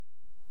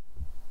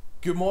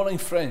Good morning,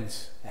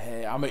 friends.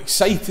 I'm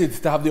excited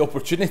to have the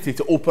opportunity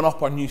to open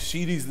up our new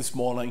series this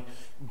morning,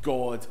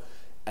 God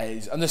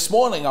Is. And this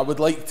morning I would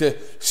like to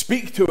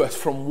speak to us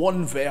from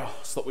one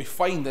verse that we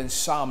find in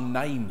Psalm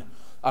 9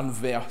 and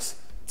verse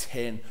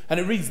 10. And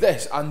it reads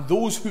this: "And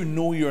those who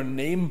know your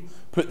name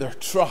put their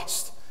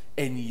trust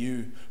in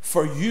you.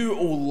 For you,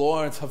 O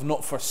Lord, have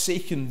not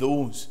forsaken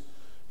those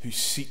who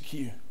seek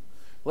you."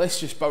 Let's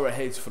just bow our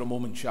heads for a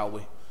moment, shall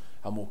we?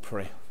 And we'll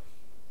pray.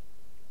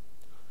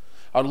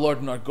 Our Lord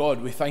and our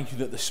God, we thank you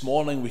that this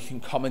morning we can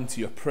come into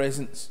your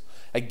presence.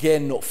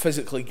 Again, not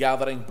physically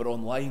gathering, but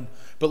online.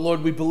 But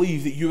Lord, we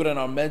believe that you are in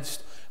our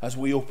midst as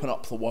we open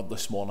up the word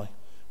this morning.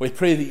 We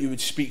pray that you would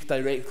speak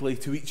directly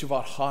to each of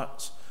our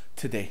hearts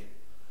today.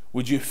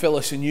 Would you fill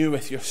us anew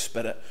with your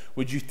Spirit?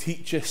 Would you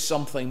teach us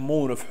something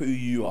more of who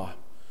you are?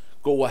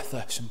 Go with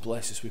us and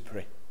bless us, we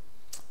pray.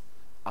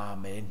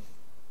 Amen.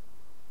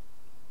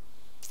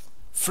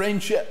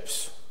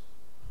 Friendships,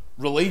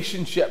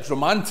 relationships,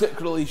 romantic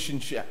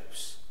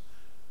relationships,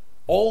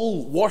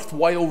 all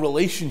worthwhile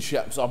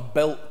relationships are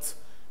built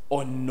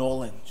on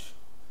knowledge.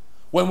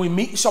 When we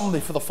meet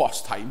somebody for the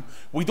first time,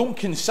 we don't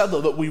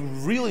consider that we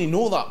really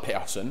know that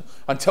person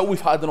until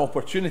we've had an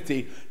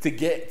opportunity to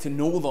get to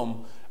know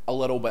them a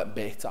little bit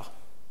better.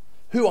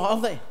 Who are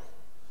they?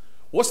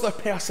 What's their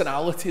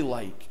personality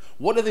like?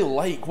 What do they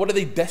like? What do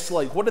they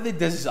dislike? What do they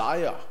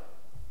desire?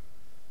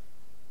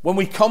 When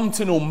we come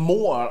to know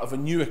more of a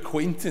new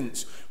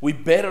acquaintance, we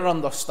better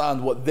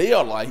understand what they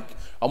are like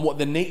and what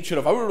the nature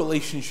of our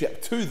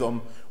relationship to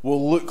them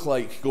will look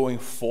like going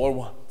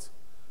forward.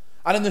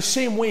 And in the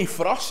same way,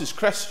 for us as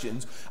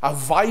Christians, a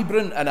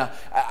vibrant and a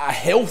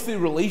healthy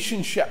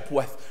relationship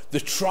with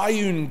the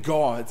triune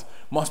God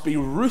must be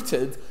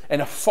rooted in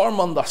a firm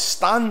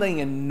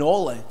understanding and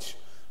knowledge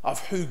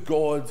of who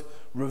God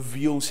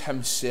reveals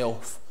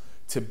himself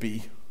to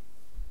be.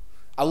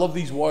 I love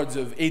these words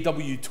of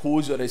A.W.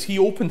 Tozer as he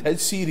opened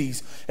his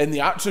series in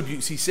the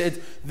attributes. He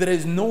said, "There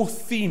is no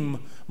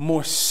theme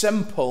more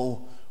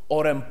simple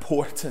or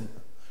important."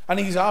 And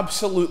he's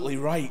absolutely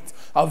right.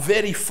 A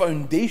very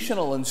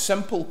foundational and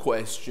simple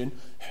question: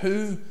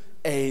 who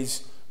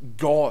is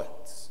God?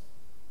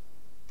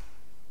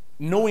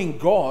 Knowing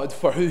God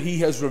for who he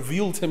has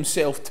revealed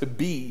himself to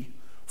be,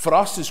 for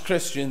us as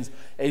Christians,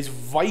 is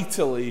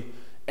vitally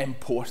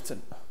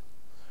important.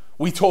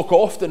 We talk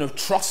often of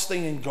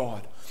trusting in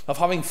God, of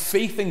having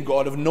faith in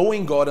God, of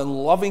knowing God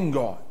and loving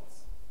God.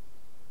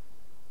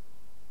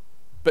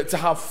 But to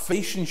have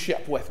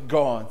relationship with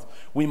God,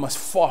 we must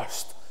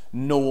first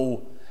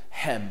know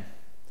him.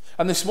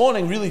 And this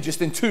morning, really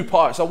just in two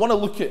parts, I want to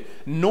look at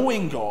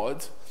knowing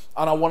God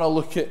and I want to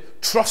look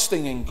at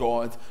trusting in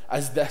God,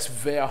 as this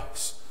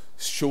verse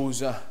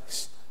shows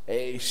us.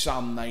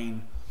 Psalm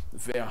 9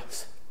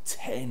 verse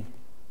 10.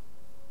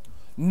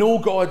 Know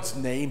God's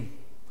name.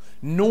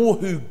 Know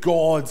who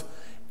God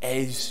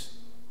is.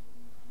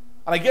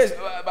 And I guess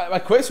my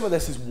question with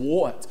this is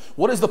what?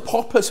 What is the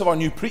purpose of our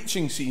new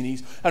preaching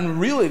series? And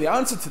really the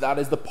answer to that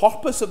is the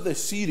purpose of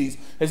this series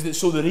is that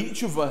so that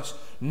each of us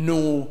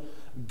know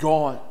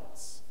God.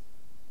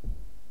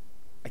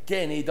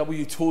 Again,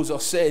 A.W. Tozer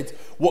said,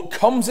 "What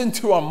comes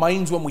into our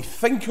minds when we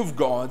think of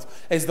God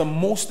is the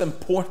most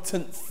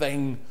important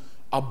thing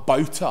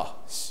about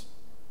us."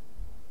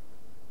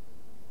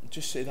 I'll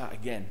just say that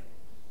again.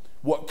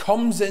 What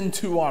comes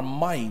into our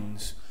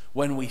minds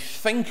when we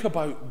think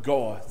about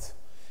God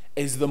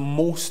is the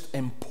most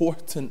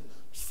important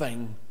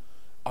thing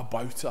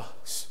about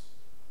us.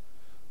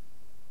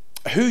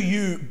 Who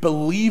you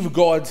believe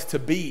God to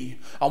be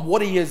and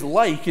what he is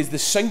like is the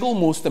single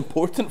most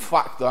important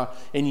factor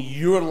in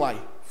your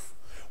life.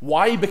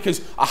 Why?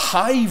 Because a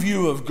high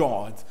view of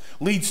God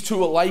leads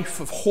to a life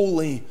of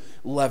holy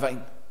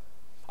living.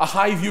 A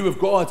high view of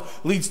God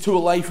leads to a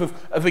life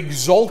of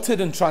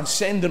exalted and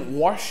transcendent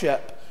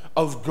worship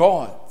of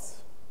God.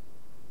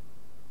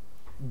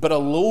 But a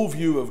low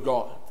view of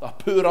God, a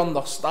poor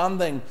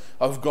understanding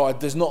of God,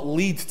 does not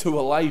lead to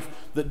a life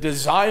that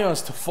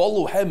desires to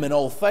follow him in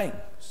all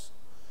things.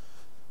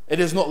 It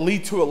does not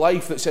lead to a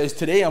life that says,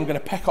 today I'm going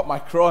to pick up my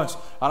cross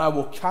and I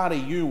will carry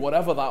you,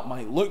 whatever that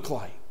might look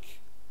like.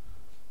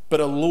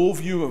 But a low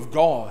view of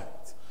God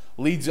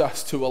leads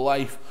us to a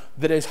life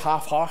that is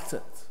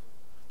half-hearted,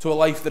 to a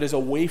life that is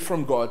away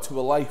from God, to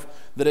a life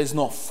that is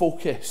not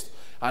focused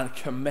and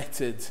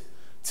committed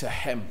to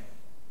him.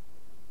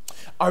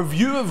 Our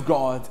view of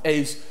God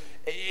is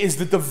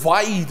the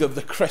divide of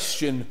the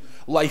Christian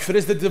life. It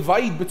is the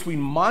divide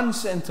between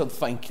man-centered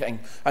thinking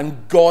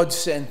and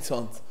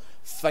God-centered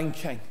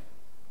thinking.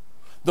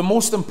 The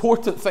most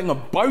important thing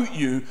about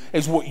you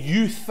is what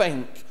you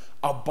think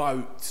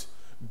about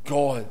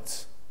God.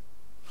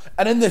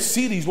 And in this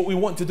series, what we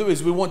want to do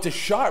is we want to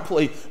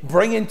sharply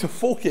bring into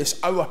focus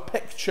our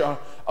picture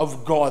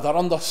of God, our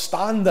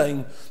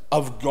understanding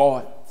of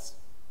God.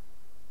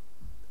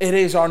 It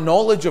is our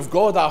knowledge of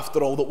God,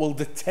 after all, that will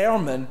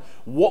determine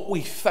what we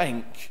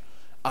think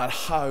and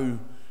how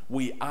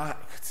we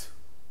act.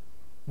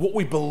 What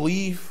we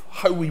believe,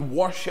 how we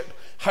worship,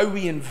 how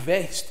we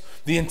invest.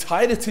 The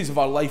entireties of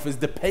our life is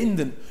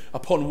dependent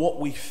upon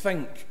what we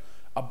think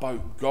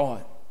about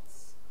God.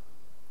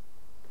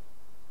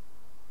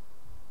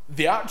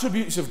 The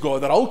attributes of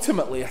God are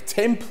ultimately a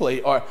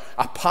template or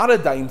a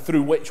paradigm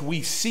through which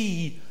we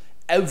see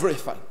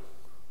everything.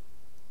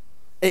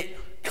 It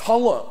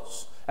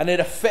colours and it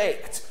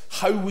affects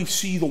how we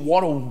see the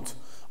world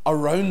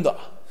around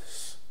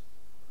us.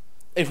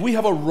 If we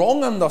have a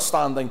wrong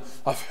understanding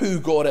of who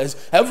God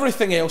is,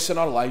 everything else in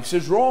our lives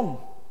is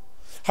wrong.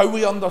 How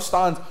we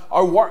understand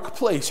our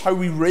workplace, how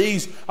we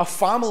raise a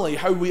family,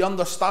 how we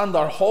understand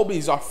our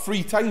hobbies, our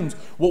free times,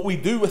 what we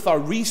do with our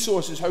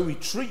resources, how we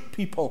treat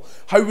people,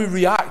 how we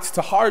react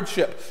to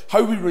hardship,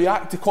 how we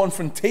react to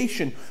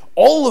confrontation.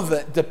 All of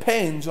it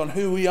depends on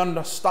who we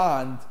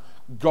understand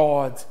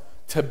God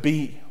to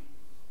be.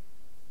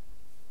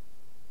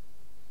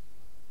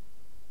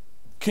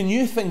 Can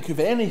you think of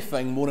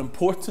anything more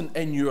important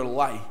in your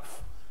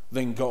life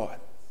than God?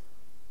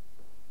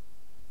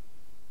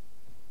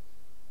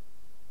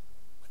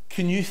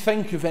 Can you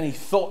think of any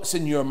thoughts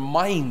in your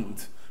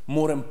mind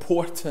more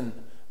important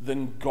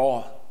than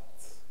God?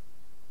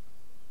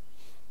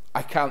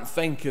 I can't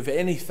think of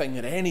anything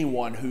or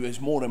anyone who is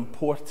more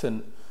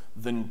important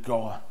than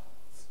God.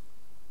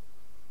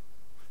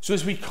 So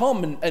as we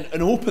come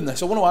and open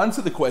this, I want to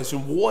answer the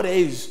question, what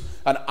is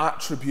an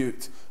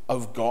attribute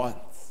of God?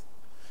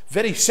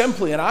 Very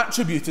simply, an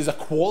attribute is a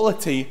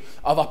quality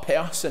of a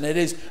person. It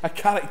is a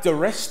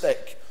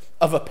characteristic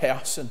of a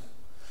person.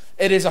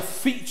 It is a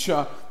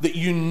feature that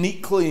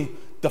uniquely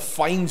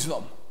defines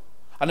them.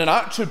 And an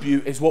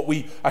attribute is what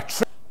we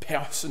attribute to a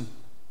person.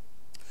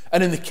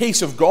 And in the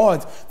case of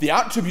God, the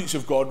attributes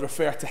of God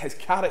refer to his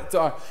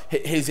character,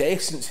 his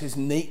essence, his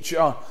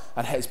nature,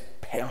 and his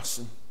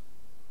person.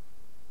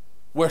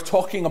 We're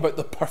talking about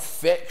the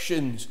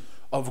perfections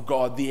of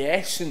God, the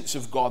essence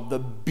of God, the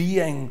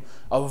being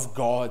of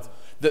God,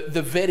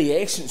 the very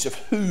essence of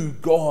who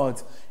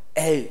God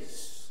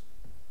is.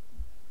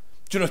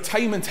 Do you know,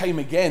 time and time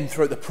again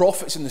throughout the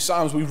prophets and the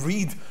Psalms, we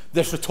read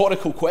this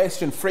rhetorical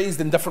question phrased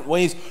in different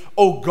ways.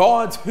 Oh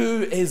God,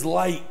 who is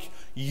like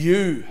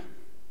you?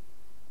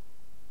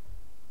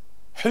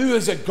 Who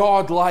is a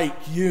God like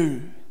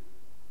you?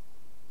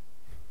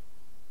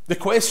 The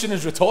question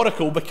is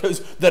rhetorical because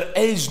there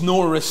is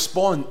no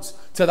response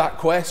to that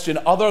question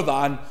other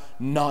than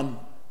none.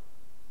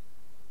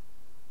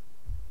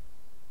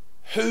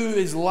 Who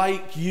is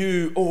like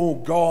you, O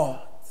God?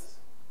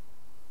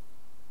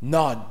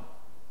 None.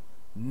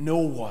 No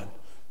one.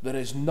 There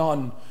is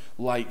none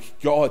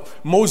like God.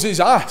 Moses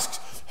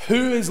asks,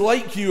 who is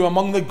like you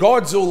among the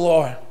gods, O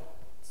Lord?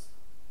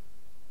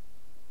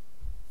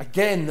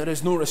 Again, there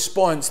is no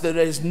response. There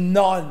is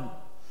none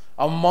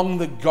among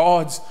the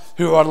gods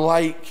who are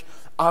like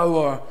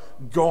our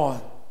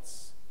God.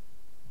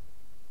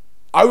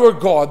 Our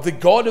God, the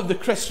God of the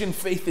Christian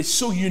faith, is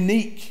so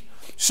unique,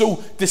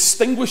 so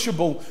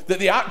distinguishable, that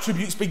the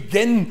attributes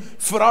begin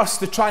for us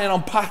to try and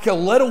unpack a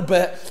little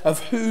bit of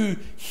who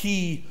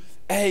he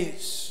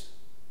is.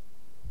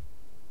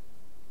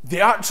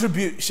 The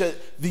attributes,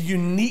 the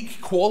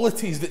unique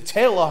qualities that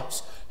tell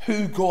us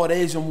who God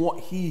is and what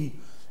he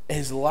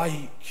is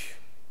like.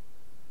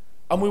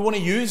 And we want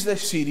to use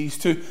this series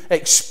to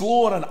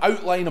explore and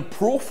outline and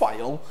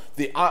profile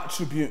the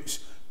attributes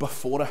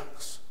before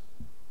us.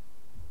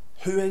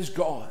 Who is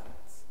God?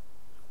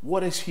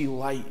 What is he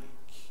like?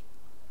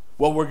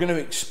 Well, we're going to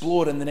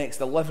explore in the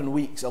next 11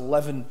 weeks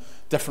 11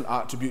 different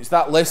attributes.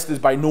 That list is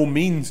by no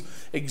means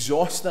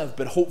exhaustive,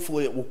 but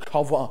hopefully it will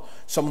cover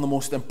some of the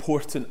most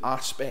important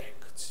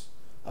aspects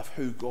of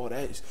who God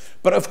is.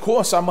 But of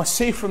course, I must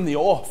say from the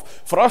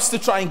off, for us to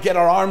try and get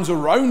our arms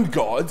around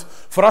God,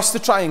 for us to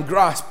try and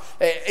grasp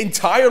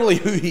entirely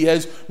who he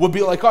is, would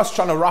be like us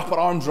trying to wrap our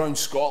arms around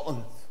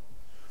Scotland.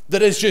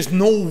 There is just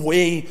no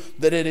way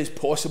that it is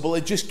possible.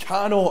 It just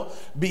cannot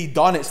be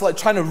done. It's like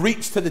trying to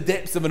reach to the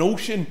depths of an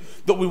ocean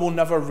that we will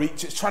never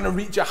reach. It's trying to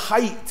reach a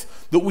height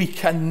that we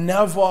can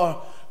never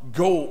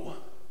go.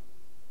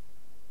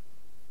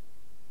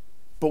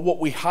 But what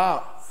we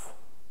have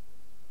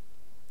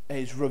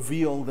is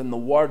revealed in the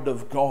Word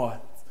of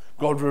God.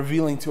 God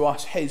revealing to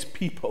us, his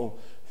people,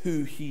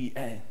 who he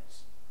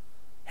is,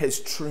 his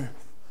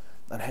truth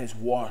and his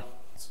Word.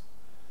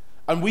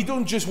 And we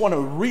don't just want to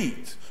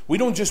read, we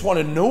don't just want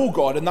to know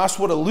God, and that's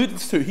what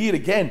alludes to here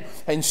again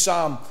in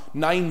Psalm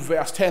 9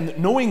 verse 10, that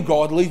knowing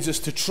God leads us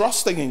to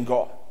trusting in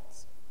God.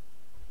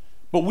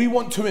 But we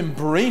want to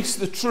embrace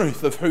the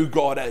truth of who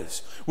God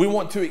is. We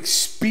want to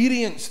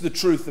experience the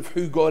truth of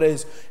who God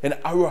is in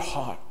our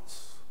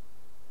hearts.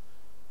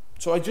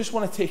 So I just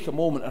want to take a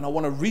moment and I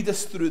want to read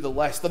us through the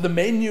list, or the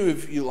menu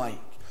if you like,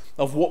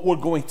 of what we're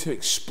going to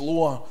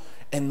explore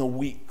in the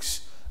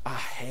weeks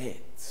ahead.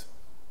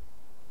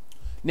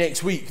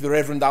 Next week, the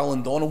Reverend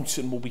Alan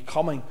Donaldson will be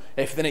coming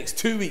for the next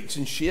 2 weeks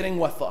and sharing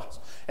with us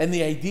in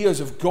the ideas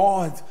of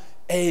God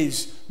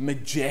is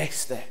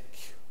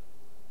majestic.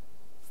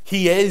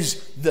 He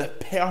is the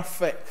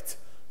perfect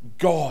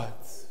God.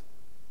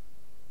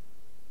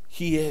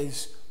 He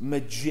is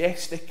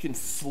majestic and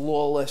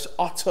flawless,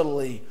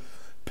 utterly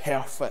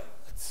perfect.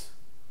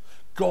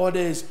 God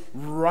is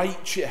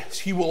righteous.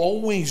 He will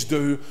always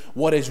do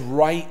what is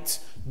right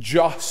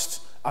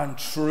just, and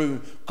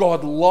true.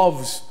 God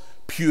loves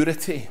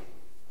purity.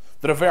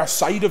 The reverse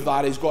side of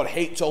that is God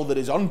hates all that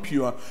is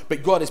impure,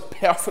 but God is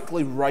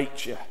perfectly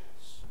righteous.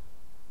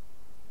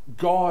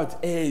 God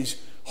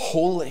is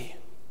holy.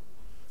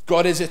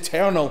 God is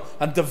eternal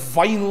and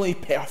divinely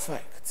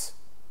perfect.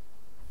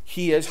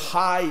 He is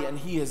high and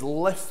he is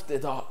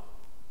lifted up.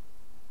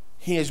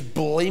 He is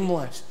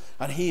blameless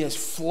and he is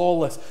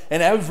flawless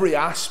in every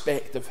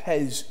aspect of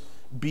his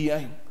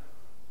being.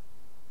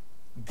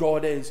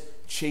 God is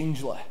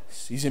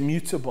changeless. He's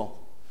immutable.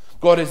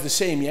 God is the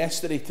same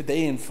yesterday,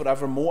 today, and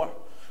forevermore.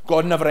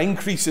 God never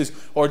increases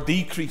or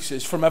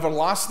decreases. From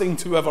everlasting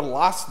to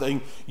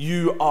everlasting,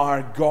 you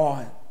are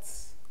God.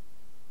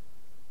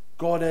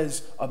 God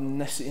is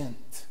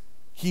omniscient.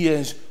 He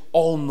is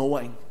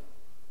all-knowing.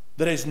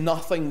 There is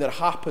nothing that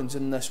happens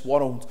in this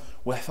world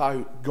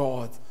without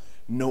God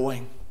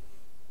knowing.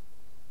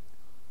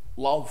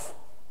 Love.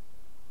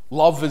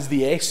 Love is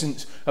the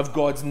essence of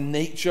God's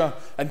nature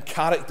and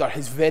character,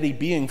 his very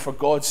being, for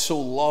God so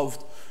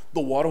loved the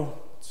world.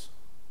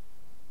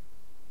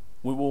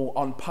 We will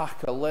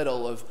unpack a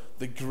little of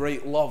the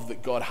great love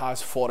that God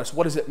has for us.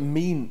 What does it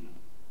mean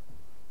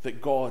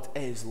that God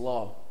is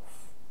love?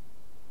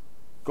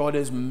 God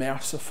is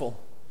merciful.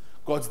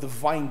 God's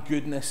divine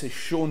goodness is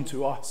shown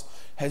to us,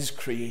 his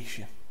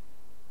creation.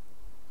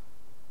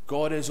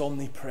 God is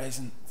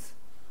omnipresent.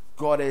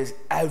 God is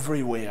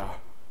everywhere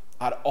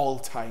at all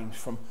times,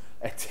 from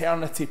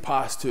eternity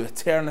past to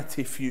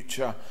eternity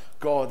future.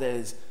 God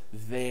is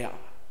there.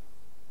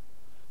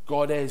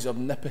 God is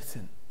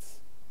omnipotent.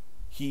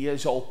 He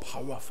is all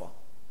powerful.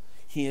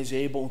 He is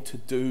able to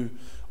do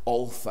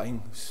all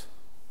things.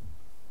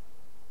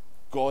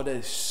 God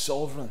is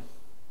sovereign.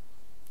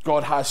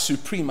 God has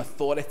supreme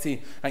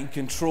authority and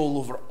control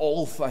over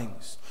all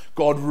things.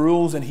 God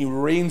rules and he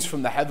reigns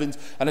from the heavens.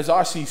 And as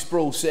R.C.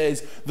 Sproul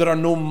says, there are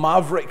no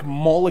maverick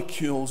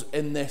molecules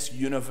in this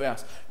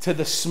universe. To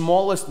the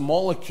smallest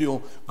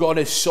molecule, God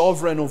is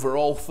sovereign over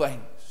all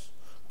things.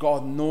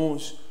 God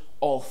knows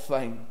all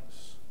things.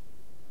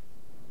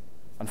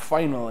 And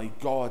finally,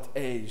 God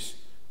is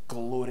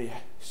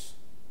glorious.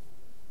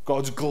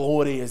 God's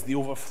glory is the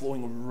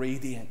overflowing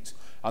radiance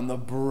and the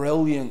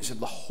brilliance of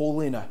the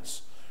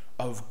holiness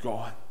of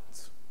God.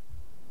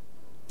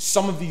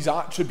 Some of these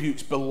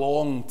attributes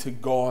belong to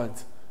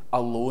God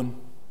alone.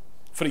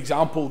 For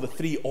example, the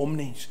three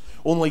omnis.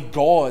 Only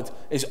God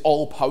is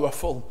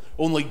all-powerful.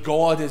 Only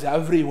God is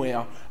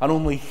everywhere. And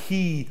only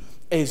he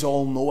is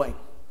all-knowing.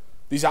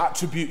 These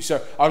attributes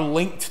are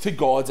linked to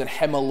God and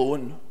him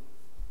alone.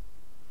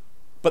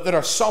 But there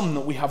are some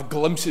that we have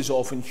glimpses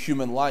of in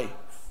human life.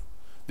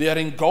 They are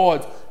in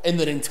God in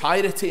their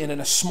entirety, and in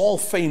a small,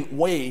 faint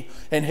way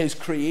in his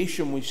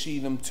creation we see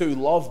them too.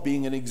 Love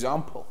being an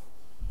example.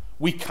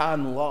 We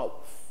can love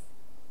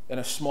in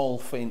a small,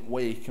 faint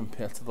way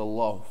compared to the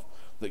love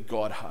that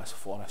God has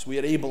for us. We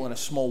are able in a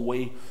small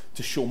way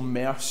to show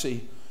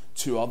mercy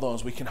to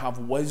others. We can have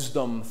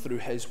wisdom through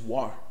his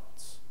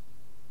words.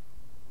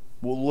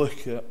 We'll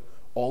look at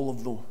all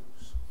of those.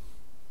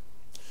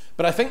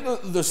 But I think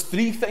that there's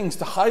three things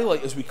to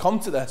highlight as we come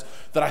to this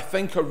that I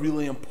think are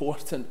really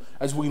important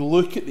as we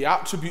look at the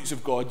attributes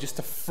of God, just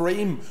to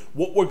frame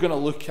what we're going to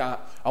look at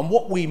and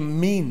what we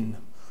mean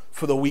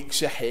for the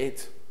weeks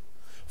ahead.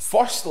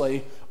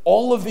 Firstly,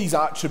 all of these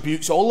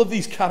attributes, all of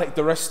these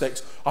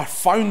characteristics are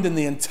found in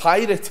the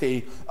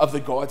entirety of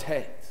the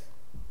Godhead.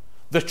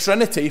 The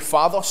Trinity,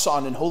 Father,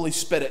 Son, and Holy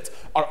Spirit,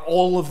 are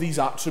all of these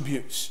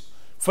attributes.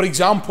 For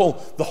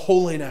example, the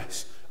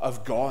holiness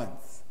of God.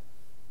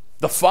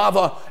 The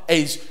Father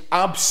is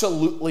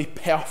absolutely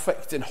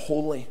perfect and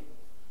holy.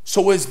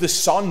 So is the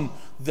Son,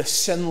 the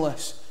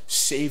sinless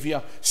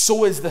Savior.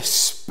 So is the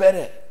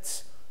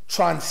Spirit,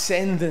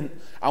 transcendent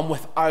and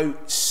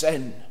without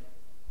sin.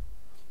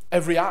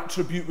 Every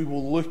attribute we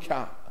will look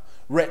at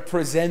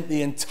represent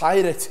the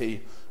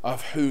entirety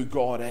of who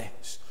God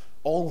is.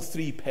 All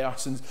three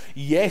persons.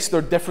 Yes,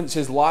 their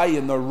differences lie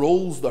in their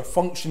roles, their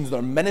functions,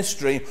 their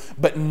ministry,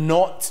 but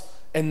not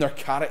in their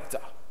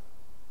character.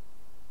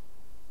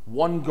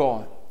 One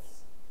God,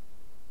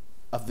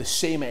 of the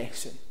same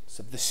essence,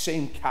 of the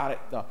same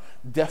character,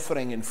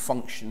 differing in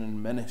function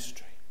and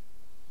ministry.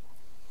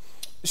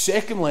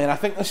 Secondly, and I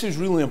think this is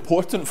really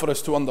important for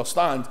us to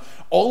understand,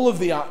 all of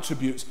the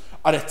attributes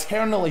are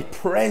eternally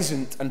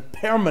present and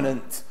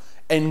permanent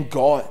in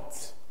God.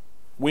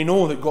 We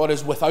know that God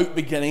is without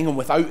beginning and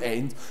without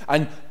end,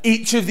 and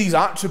each of these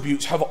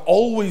attributes have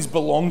always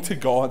belonged to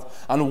God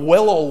and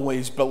will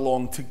always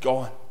belong to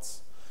God.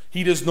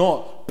 He does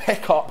not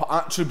pick up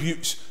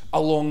attributes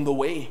along the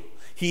way.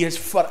 He is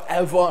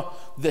forever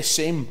the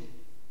same.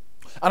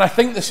 And I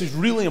think this is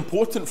really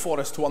important for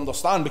us to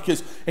understand,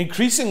 because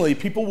increasingly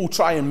people will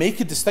try and make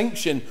a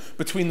distinction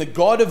between the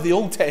God of the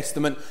Old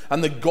Testament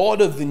and the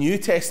God of the New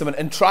Testament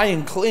and try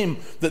and claim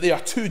that they are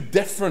two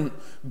different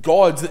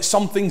gods, that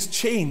something's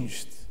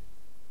changed,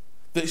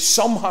 that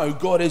somehow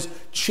God has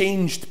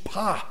changed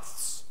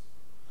paths,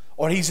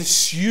 or he's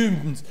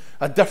assumed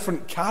a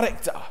different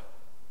character.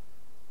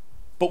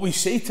 But we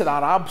say to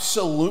that,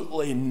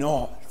 absolutely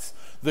not.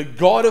 The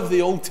God of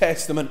the Old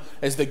Testament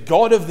is the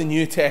God of the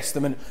New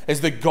Testament,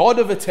 is the God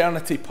of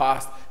eternity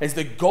past, is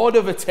the God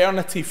of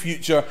eternity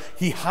future.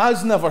 He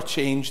has never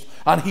changed,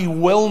 and he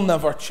will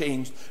never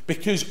change,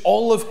 because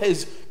all of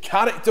his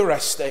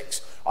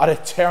characteristics are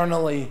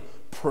eternally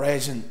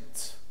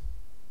present.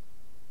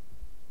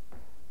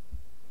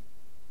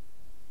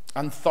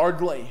 And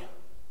thirdly,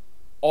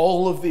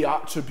 all of the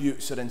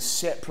attributes are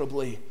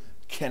inseparably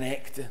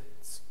connected.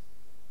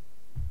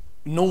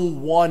 No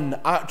one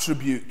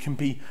attribute can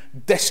be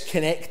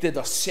disconnected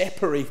or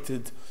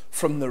separated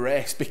from the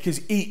rest,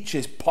 because each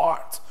is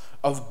part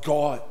of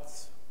God.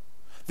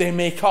 They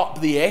make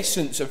up the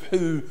essence of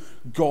who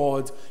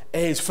God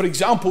is. For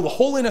example, the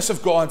holiness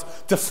of God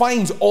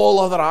defines all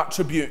other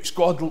attributes.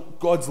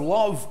 God's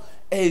love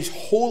is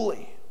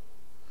holy.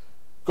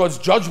 God's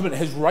judgment,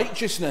 his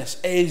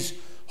righteousness is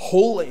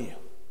holy.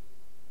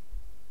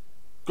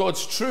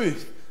 God's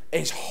truth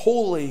is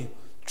holy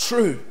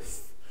truth.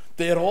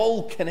 They're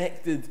all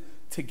connected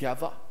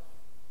together.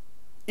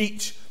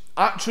 Each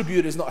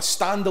attribute is not a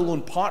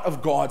standalone part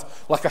of God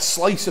like a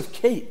slice of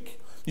cake.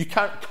 You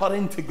can't cut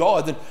into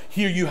God and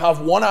here you have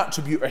one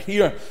attribute or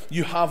here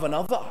you have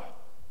another.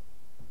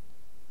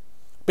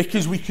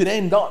 Because we could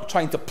end up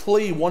trying to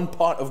play one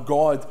part of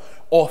God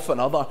off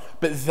another,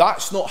 but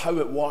that's not how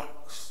it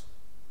works.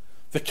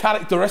 The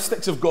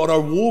characteristics of God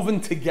are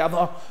woven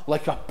together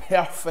like a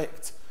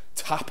perfect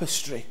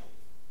tapestry.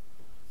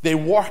 They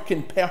work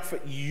in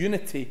perfect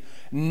unity,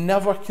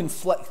 never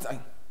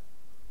conflicting.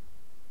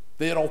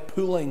 They are all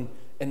pulling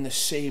in the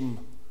same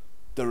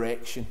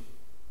direction.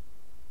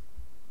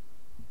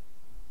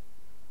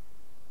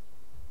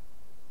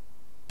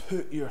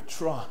 Put your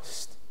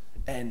trust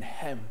in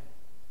him.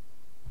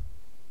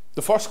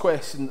 The first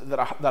question that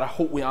I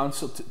hope we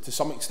answered to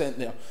some extent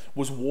there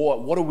was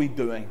what? What are we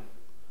doing?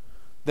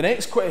 The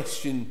next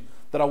question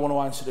that I want to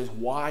answer is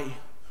why?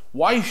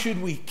 Why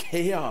should we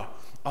care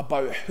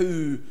about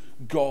who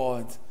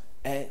God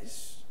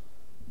is?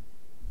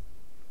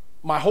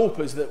 My hope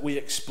is that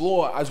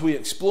as we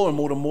explore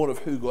more and more of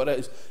who God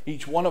is,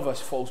 each one of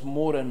us falls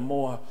more and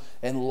more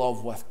in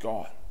love with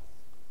God.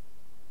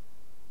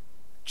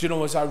 Do you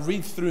know, as I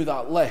read through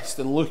that list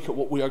and look at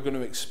what we are going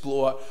to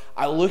explore,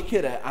 I look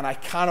at it and I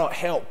cannot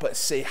help but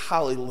say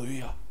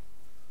hallelujah.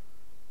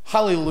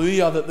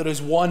 Hallelujah that there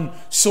is one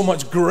so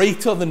much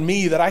greater than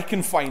me that I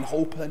can find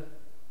hope in.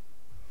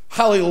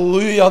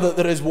 Hallelujah that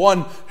there is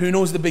one who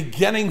knows the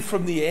beginning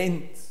from the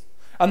end,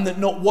 and that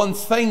not one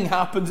thing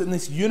happens in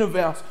this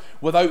universe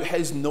without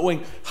his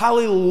knowing.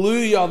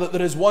 Hallelujah that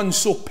there is one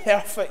so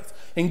perfect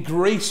in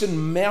grace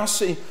and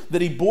mercy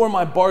that he bore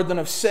my burden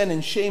of sin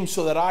and shame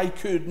so that I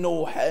could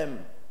know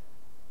him.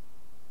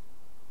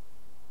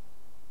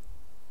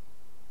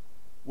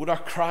 Would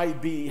our cry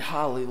be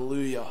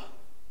hallelujah?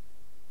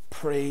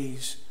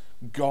 Praise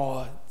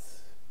God.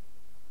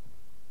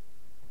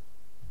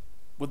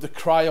 Would the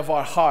cry of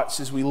our hearts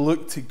as we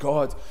look to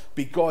God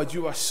be, God,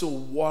 you are so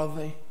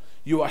worthy,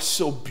 you are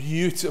so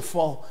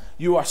beautiful,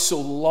 you are so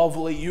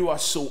lovely, you are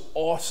so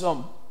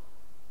awesome,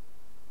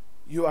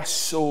 you are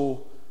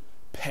so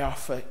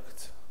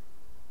perfect.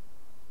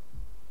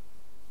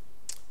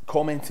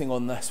 Commenting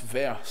on this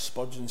verse,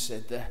 Spurgeon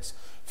said this: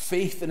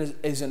 faith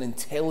is an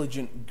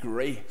intelligent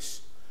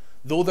grace.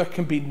 Though there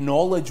can be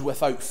knowledge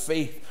without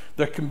faith,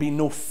 there can be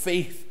no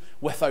faith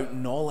without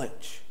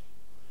knowledge.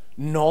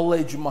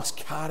 Knowledge must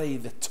carry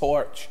the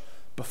torch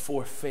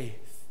before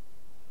faith.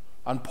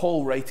 And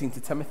Paul, writing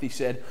to Timothy,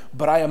 said,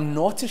 but I am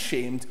not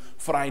ashamed,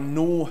 for I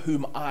know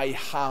whom I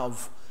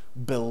have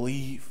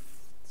believed.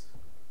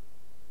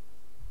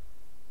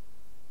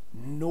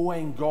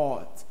 Knowing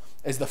God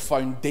is the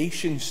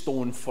foundation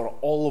stone for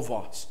all of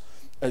us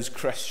as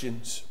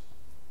Christians.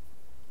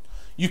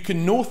 You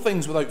can know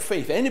things without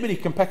faith. Anybody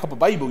can pick up a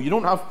Bible. You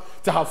don't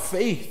have to have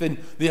faith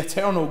in the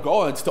eternal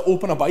God to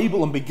open a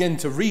Bible and begin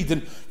to read.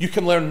 And you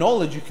can learn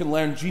knowledge. You can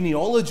learn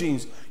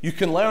genealogies. You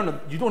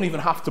don't even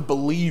have to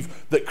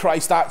believe that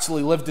Christ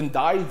actually lived and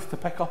died to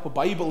pick up a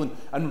Bible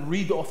and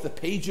read off the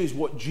pages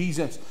what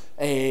Jesus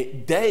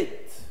did.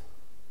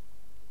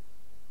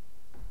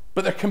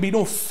 But there can be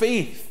no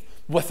faith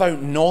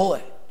without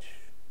knowledge.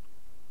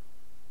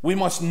 We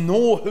must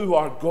know who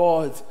our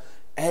God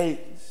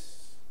is.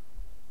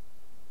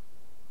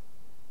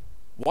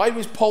 Why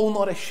was Paul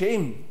not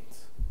ashamed?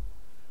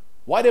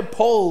 Why did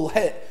Paul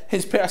hit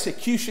his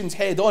persecutions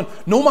head on?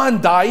 No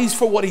man dies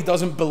for what he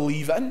doesn't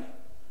believe in.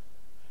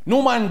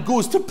 No man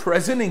goes to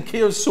prison and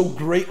cares so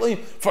greatly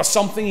for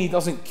something he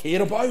doesn't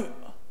care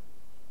about.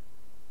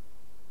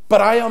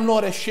 But I am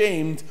not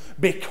ashamed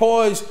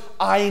because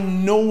I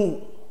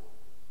know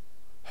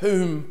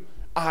whom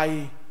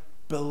I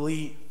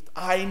believed.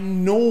 I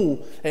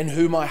know in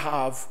whom I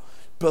have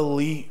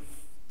believed.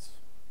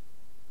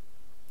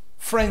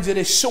 Friends, it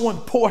is so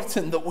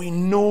important that we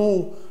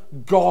know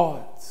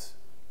God,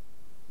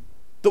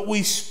 that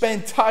we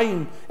spend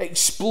time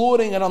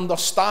exploring and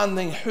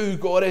understanding who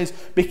God is,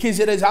 because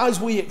it is as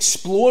we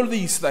explore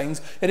these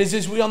things, it is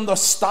as we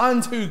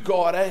understand who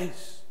God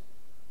is,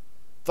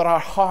 that our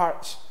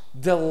hearts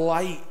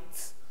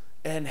delight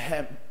in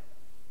Him.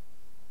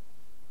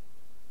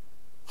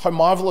 How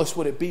marvelous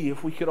would it be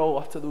if we could all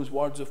utter those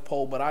words of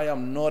Paul, but I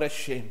am not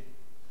ashamed,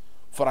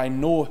 for I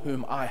know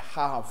whom I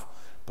have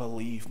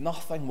believed.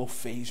 Nothing will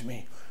faze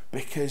me,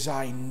 because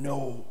I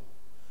know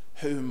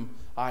whom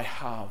I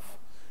have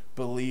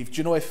believed. Do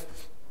you know,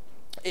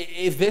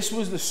 if this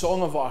was the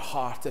song of our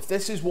heart, if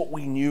this is what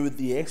we knew,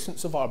 the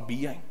essence of our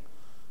being,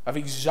 of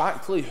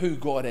exactly who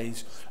God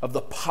is, of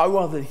the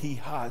power that he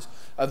has,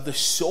 of the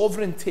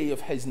sovereignty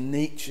of his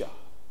nature,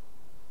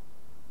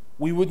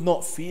 we would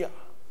not fear.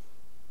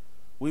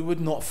 We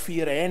would not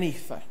fear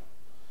anything,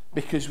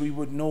 because we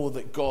would know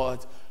that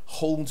God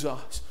holds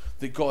us,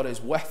 that God is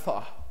with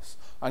us,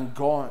 and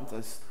God,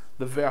 as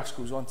the verse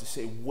goes on to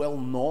say, will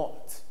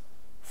not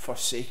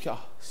forsake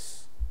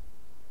us.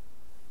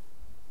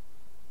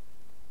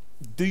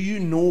 Do you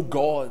know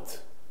God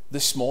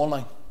this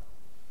morning?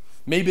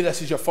 Maybe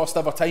this is your first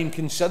ever time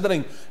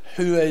considering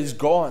who is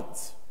God.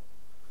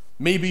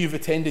 Maybe you've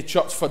attended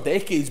church for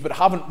decades but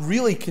haven't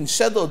really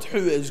considered who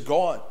is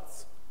God.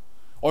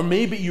 Or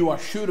maybe you are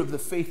sure of the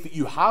faith that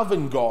you have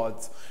in God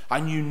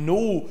and you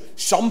know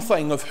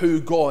something of who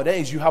God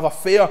is. You have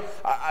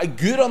a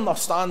good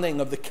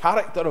understanding of the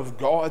character of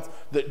God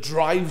that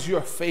drives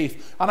your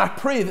faith. And I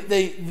pray that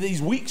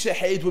these weeks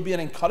ahead will be an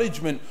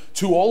encouragement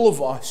to all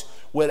of us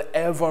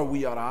wherever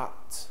we are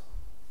at.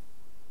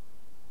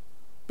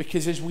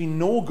 Because as we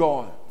know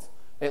God,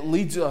 it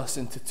leads us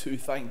into two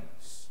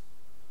things.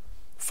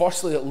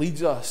 Firstly, it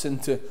leads us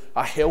into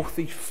a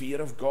healthy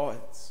fear of God.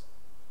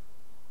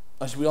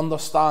 As we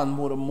understand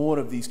more and more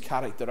of these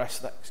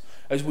characteristics,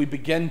 as we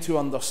begin to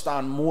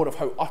understand more of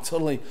how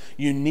utterly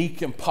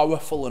unique and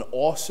powerful and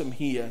awesome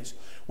he is,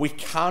 we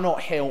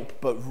cannot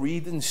help but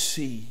read and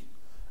see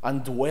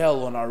and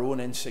dwell on our own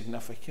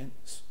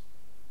insignificance.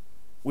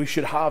 We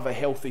should have a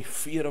healthy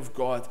fear of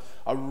God,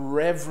 a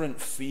reverent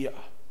fear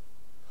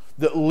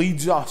that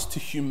leads us to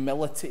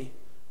humility,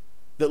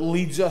 that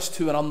leads us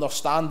to an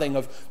understanding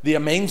of the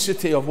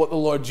immensity of what the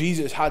Lord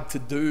Jesus had to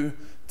do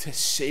to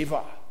save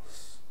us.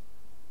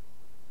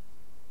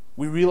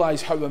 We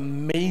realize how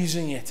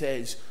amazing it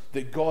is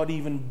that God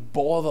even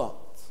bothered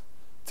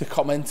to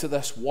come into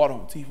this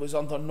world. He was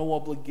under no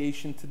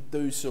obligation to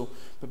do so,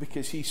 but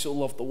because he so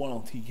loved the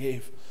world, he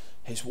gave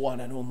his one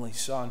and only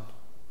Son.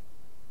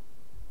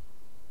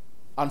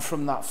 And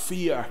from that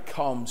fear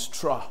comes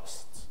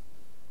trust,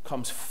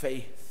 comes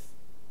faith.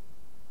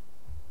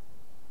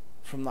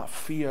 From that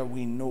fear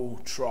we know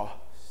trust.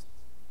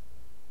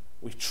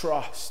 We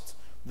trust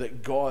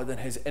that God in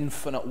his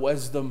infinite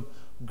wisdom,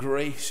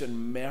 grace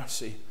and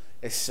mercy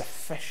is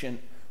sufficient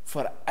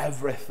for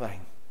everything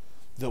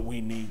that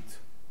we need.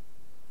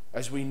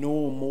 As we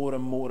know more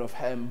and more of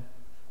him,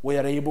 we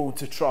are able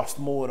to trust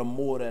more and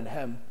more in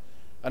him.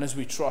 And as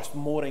we trust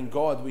more in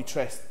God, we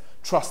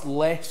trust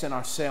less in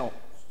ourselves.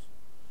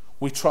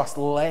 We trust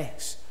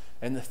less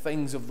in the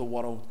things of the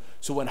world.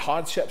 So when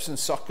hardships and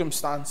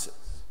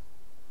circumstances,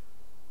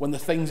 when the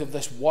things of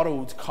this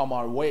world come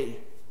our way,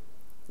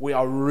 we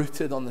are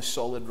rooted on the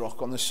solid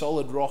rock. On the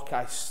solid rock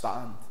I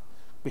stand,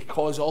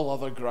 because all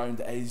other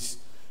ground is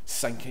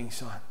sinking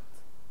sand.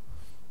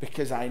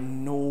 Because I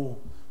know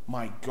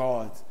my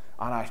God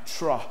and I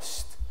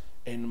trust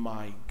in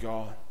my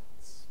God.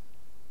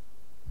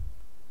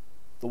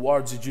 The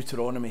words of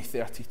Deuteronomy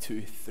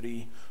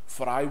 32:3,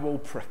 for I will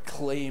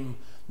proclaim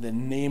the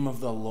name of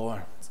the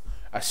Lord,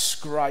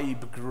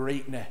 ascribe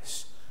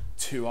greatness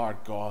to our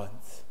God.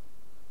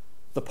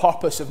 The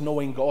purpose of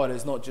knowing God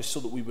is not just so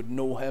that we would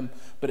know him,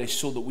 but it's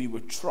so that we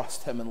would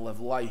trust him and live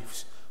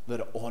lives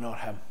that honor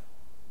him.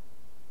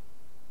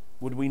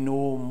 Would we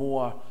know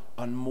more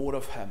and more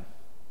of him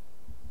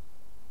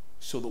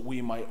so that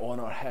we might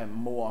honor him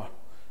more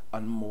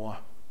and more?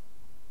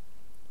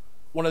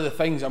 One of the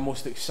things I'm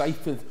most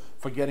excited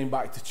for getting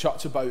back to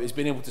church about is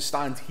being able to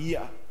stand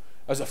here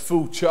as a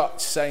full church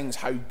sings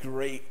How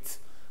Great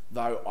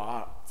Thou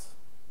Art.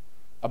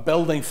 A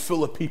building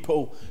full of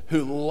people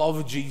who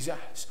love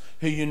Jesus,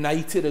 who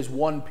united as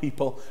one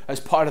people,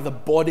 as part of the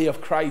body of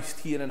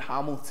Christ here in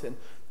Hamilton,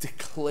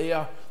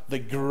 declare the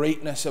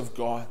greatness of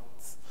God.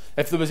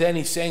 If there was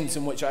any sense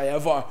in which I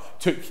ever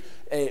took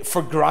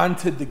for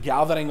granted the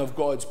gathering of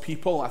God's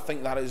people, I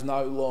think that is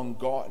now long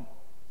gone.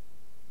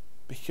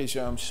 Because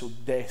I am so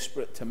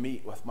desperate to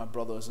meet with my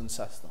brothers and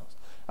sisters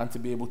and to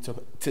be able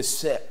to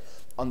sit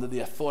under the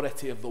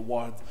authority of the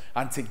word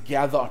and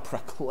together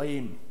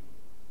proclaim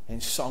in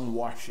sung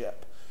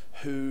worship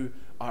who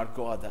our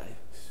God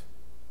is.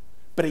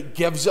 But it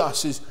gives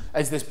us,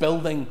 as this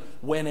building,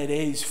 when it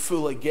is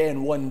full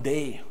again one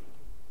day,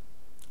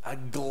 a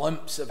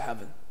glimpse of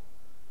heaven,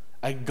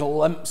 a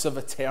glimpse of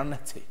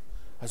eternity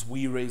as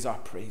we raise our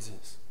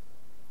praises.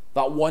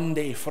 That one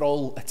day for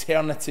all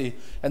eternity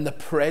in the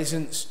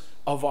presence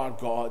of our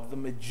God, the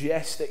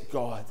majestic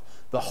God,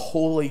 the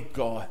holy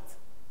God,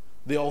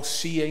 the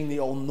all-seeing, the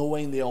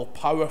all-knowing, the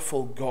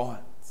all-powerful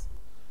God.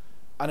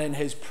 And in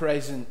his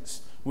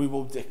presence we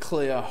will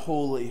declare,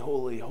 holy,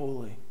 holy,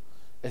 holy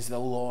is the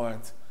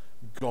Lord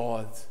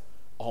God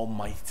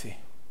Almighty.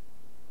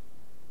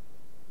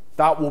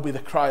 That will be the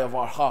cry of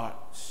our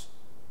hearts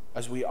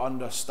as we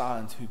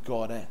understand who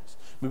God is.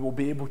 We will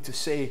be able to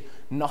say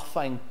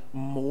nothing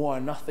more,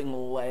 nothing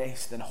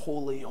less than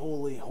holy,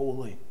 holy,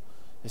 holy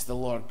is the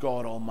Lord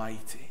God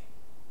Almighty,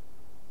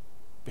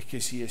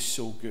 because he is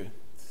so good.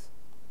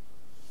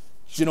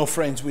 You know,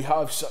 friends, we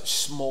have such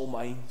small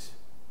minds.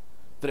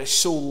 There is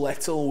so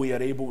little we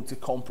are able to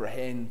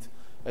comprehend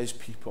as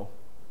people.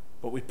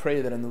 But we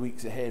pray that in the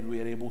weeks ahead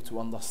we are able to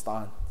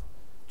understand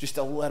just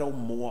a little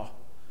more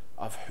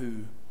of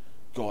who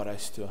God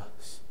is to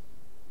us.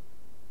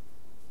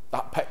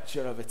 That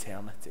picture of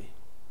eternity,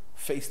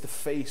 face to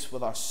face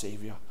with our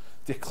Saviour,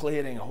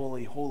 declaring,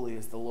 holy, holy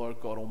is the Lord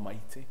God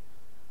Almighty.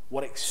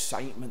 What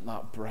excitement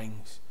that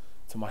brings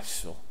to my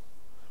soul.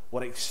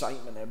 What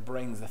excitement it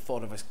brings, the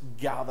thought of us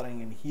gathering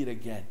in here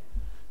again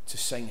to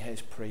sing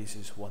his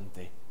praises one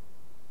day.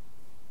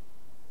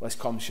 Let's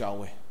come, shall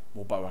we?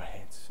 We'll bow our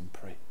heads and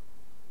pray.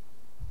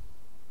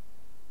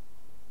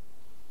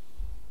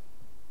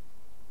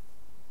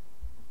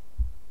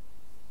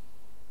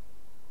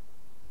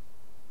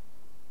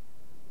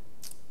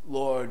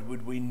 Lord,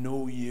 would we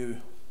know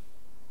you?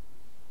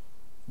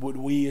 Would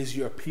we as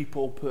your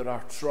people put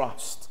our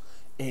trust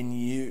in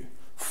you?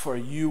 For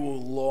you, O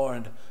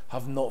Lord,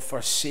 have not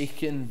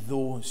forsaken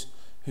those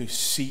who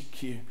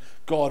seek you.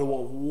 God,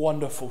 what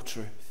wonderful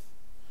truth.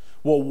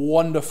 What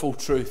wonderful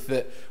truth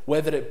that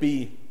whether it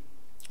be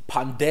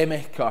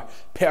pandemic or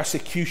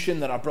persecution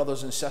that our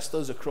brothers and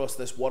sisters across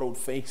this world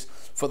face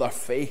for their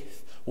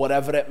faith,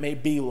 whatever it may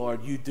be,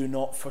 Lord, you do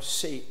not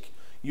forsake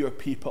your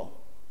people.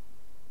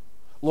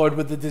 Lord,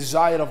 would the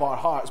desire of our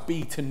hearts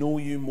be to know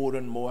you more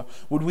and more?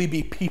 Would we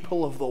be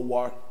people of the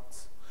word?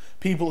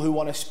 People who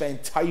want to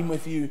spend time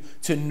with you,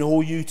 to know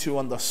you, to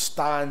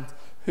understand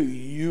who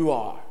you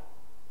are.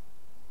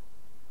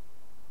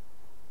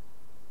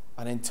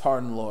 And in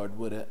turn, Lord,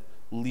 would it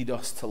lead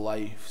us to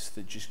lives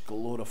that just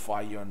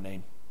glorify your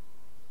name.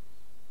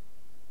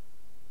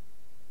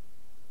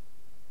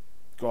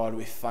 God,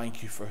 we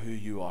thank you for who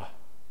you are.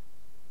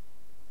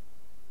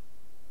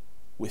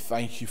 We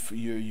thank you for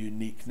your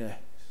uniqueness.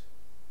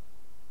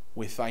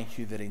 We thank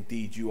you that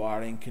indeed you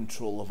are in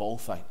control of all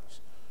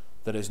things.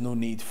 There is no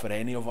need for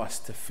any of us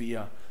to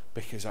fear,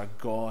 because our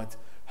God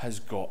has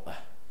got this.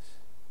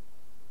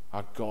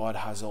 Our God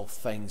has all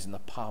things in the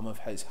palm of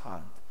his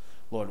hand.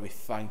 Lord, we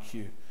thank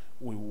you.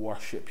 We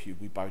worship you.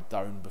 We bow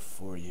down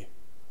before you.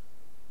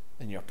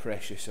 In your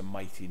precious and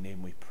mighty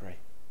name we pray.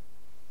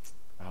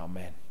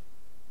 Amen.